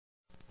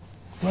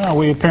Well,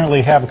 we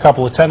apparently have a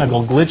couple of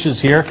technical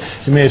glitches here.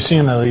 You may have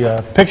seen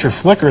the picture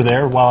flicker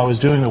there while I was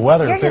doing the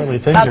weather. You're apparently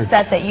just things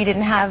upset that you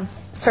didn't have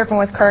Surfing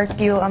with Kirk,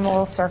 you on the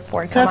little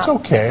surfboard. Come That's up.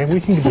 okay. We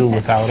can do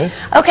without it.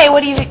 Okay,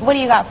 what do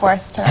you got for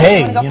us tonight?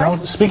 Hey, you know,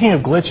 speaking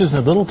of glitches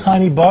and little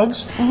tiny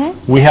bugs,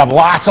 we have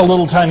lots of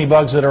little tiny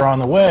bugs that are on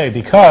the way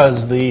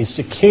because the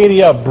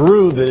Cicada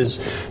brood that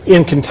is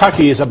in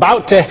Kentucky is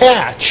about to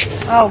hatch.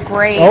 Oh,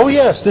 great. Oh,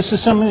 yes. This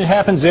is something that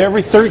happens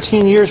every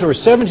 13 years or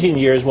 17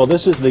 years. Well,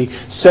 this is the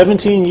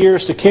 17-year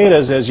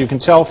cicadas, as you can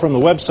tell from the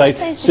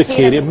website,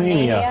 Cicada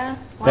Mania.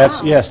 Wow.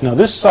 That's, yes. Now,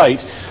 this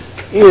site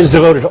is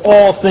devoted to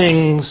all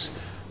things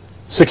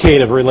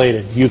cicada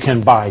related. You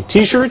can buy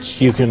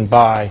T-shirts, you can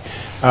buy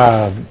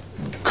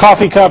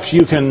coffee cups,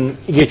 you can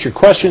get your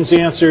questions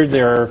answered.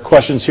 There are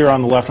questions here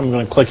on the left. I'm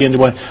going to click into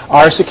one.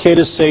 Are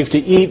cicadas safe to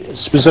eat?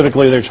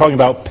 Specifically, they're talking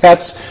about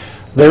pets.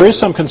 There is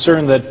some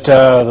concern that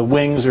the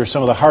wings or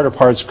some of the harder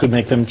parts could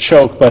make them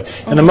choke, but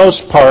in the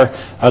most part,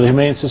 the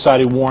Humane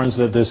Society warns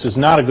that this is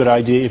not a good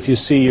idea if you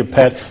see your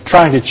pet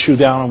trying to chew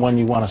down on one,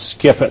 you want to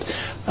skip it.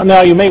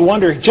 Now, you may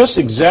wonder just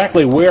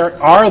exactly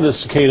where are the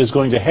cicadas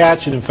going to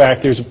hatch, and in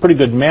fact, there's a pretty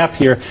good map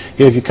here.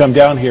 If you come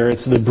down here,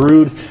 it's the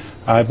brood.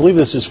 I believe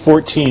this is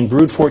 14,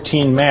 brood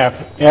 14 map.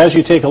 As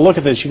you take a look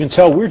at this, you can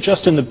tell we're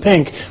just in the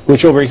pink,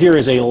 which over here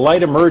is a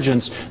light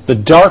emergence. The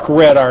dark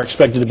red are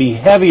expected to be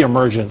heavy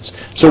emergence.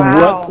 So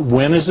wow.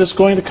 when is this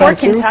going to come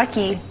through?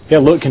 Kentucky. Yeah,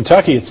 look,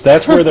 Kentucky,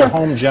 that's where their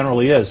home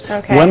generally is.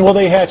 Okay. When will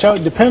they hatch out?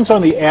 It depends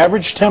on the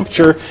average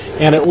temperature,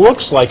 and it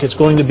looks like it's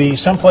going to be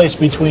someplace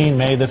between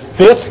May the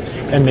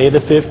 5th and May the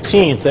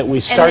 15th that we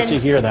start to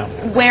hear them.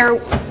 Where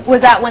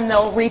was that when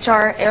they'll reach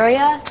our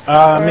area?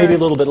 Maybe a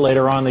little bit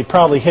later on. They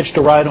probably hitched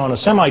a ride on a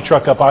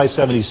semi-truck up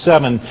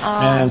I-77,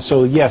 and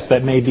so, yes,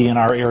 that may be in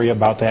our area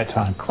about that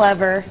time.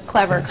 Clever,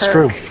 clever, That's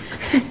Kirk. true.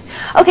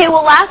 Okay,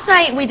 well, last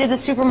night we did the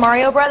Super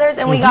Mario Brothers,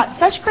 and we got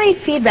such great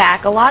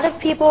feedback. A lot of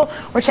people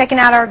were checking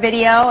out our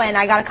video, and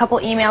I got a couple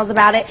emails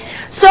about it.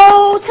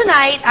 So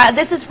tonight,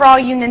 this is for all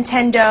you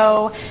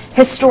Nintendo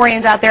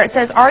historians out there. It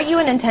says, are you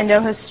a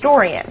Nintendo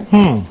historian?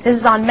 This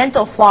is on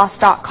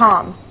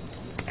mentalfloss.com.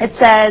 It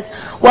says,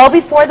 well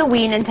before the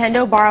Wii,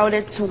 Nintendo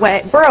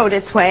burrowed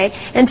its way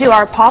into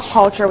our pop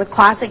culture with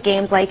classic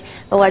games like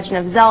The Legend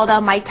of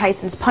Zelda, Mike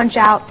Tyson's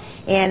Punch-Out!,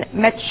 and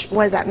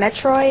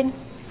Metroid?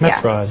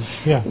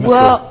 Metroid, yeah. Metroid.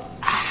 Well,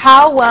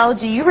 how well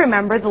do you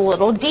remember the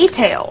little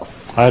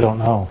details? I don't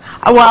know.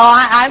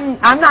 Well,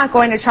 I'm not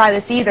going to try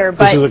this either,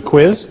 but... This is a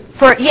quiz?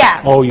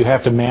 Yeah. Oh, you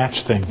have to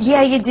match things.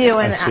 Yeah, you do.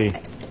 And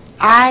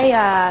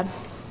I see.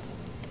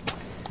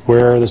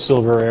 Where are the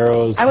silver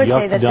arrows? I would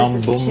say that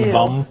this is 2.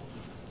 Bum.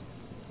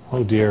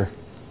 Oh, dear.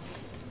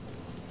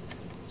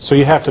 So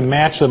you have to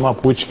match them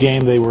up which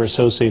game they were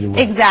associated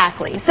with.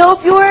 Exactly. So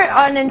if you're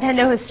a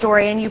Nintendo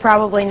historian, you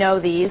probably know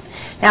these.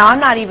 Now, I'm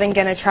not even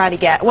going to try to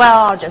get...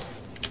 Well, I'll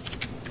just...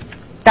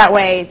 That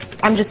way,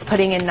 I'm just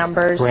putting in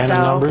numbers. Random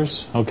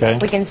numbers? Okay.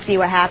 We can see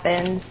what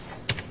happens.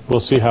 We'll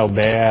see how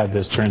bad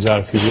this turns out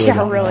if you really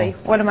don't really. know.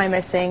 What am I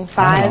missing?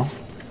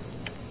 5?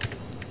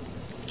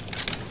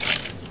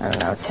 I don't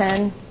know,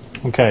 10?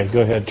 Okay,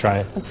 go ahead, try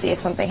it. Let's see if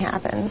something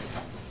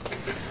happens.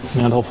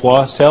 Mental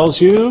Floss tells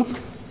you...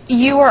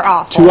 You are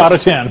awful. 2 out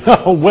of 10.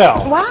 Oh,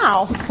 well.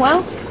 Wow.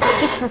 Well,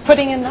 just for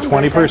putting in numbers.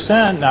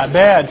 20%, not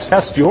bad.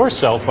 Test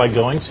yourself by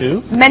going to...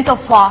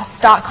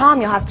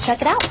 mentalfloss.com. You'll have to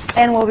check it out.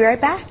 And we'll be right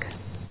back.